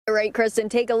All right, Kristen,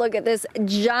 take a look at this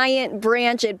giant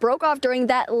branch. It broke off during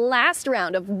that last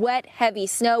round of wet, heavy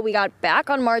snow we got back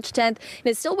on March 10th and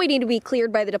is still waiting to be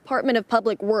cleared by the Department of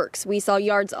Public Works. We saw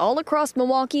yards all across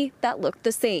Milwaukee that looked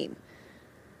the same.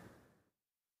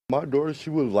 My daughter, she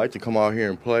would like to come out here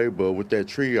and play, but with that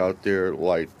tree out there,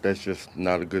 that's just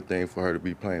not a good thing for her to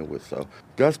be playing with. So,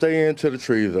 gotta stay in till the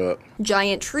tree's up.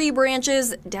 Giant tree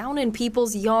branches down in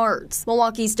people's yards.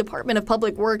 Milwaukee's Department of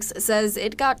Public Works says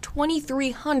it got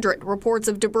 2,300 reports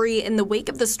of debris in the wake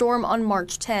of the storm on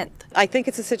March 10th. I think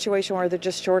it's a situation where they're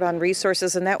just short on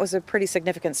resources, and that was a pretty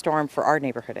significant storm for our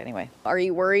neighborhood anyway. Are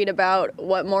you worried about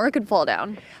what more could fall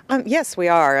down? Yes, we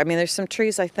are. I mean, there's some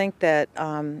trees I think that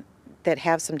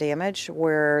have some damage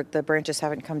where the branches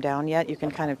haven't come down yet. You can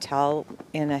kind of tell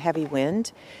in a heavy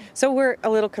wind. So we're a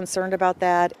little concerned about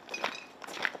that.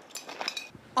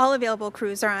 All available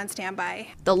crews are on standby.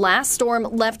 The last storm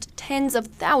left tens of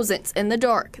thousands in the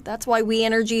dark. That's why We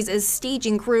Energies is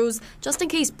staging crews just in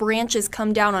case branches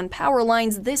come down on power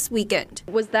lines this weekend.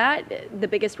 Was that the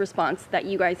biggest response that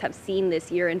you guys have seen this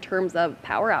year in terms of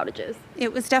power outages?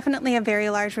 It was definitely a very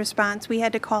large response. We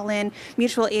had to call in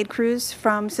mutual aid crews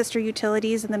from sister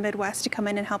utilities in the Midwest to come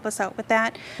in and help us out with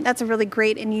that. That's a really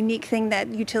great and unique thing that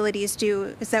utilities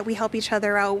do, is that we help each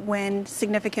other out when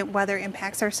significant weather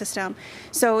impacts our system.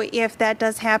 So if that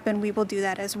does happen, we will do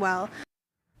that as well.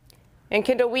 And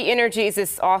Kendall, We Energies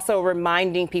is also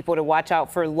reminding people to watch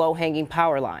out for low-hanging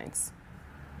power lines.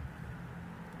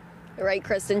 Right,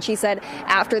 Kristen, she said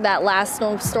after that last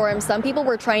snowstorm, some people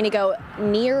were trying to go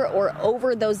near or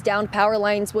over those downed power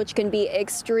lines, which can be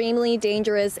extremely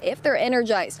dangerous if they're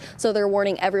energized. So they're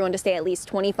warning everyone to stay at least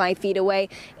 25 feet away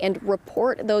and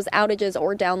report those outages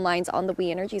or down lines on the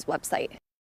We Energies website.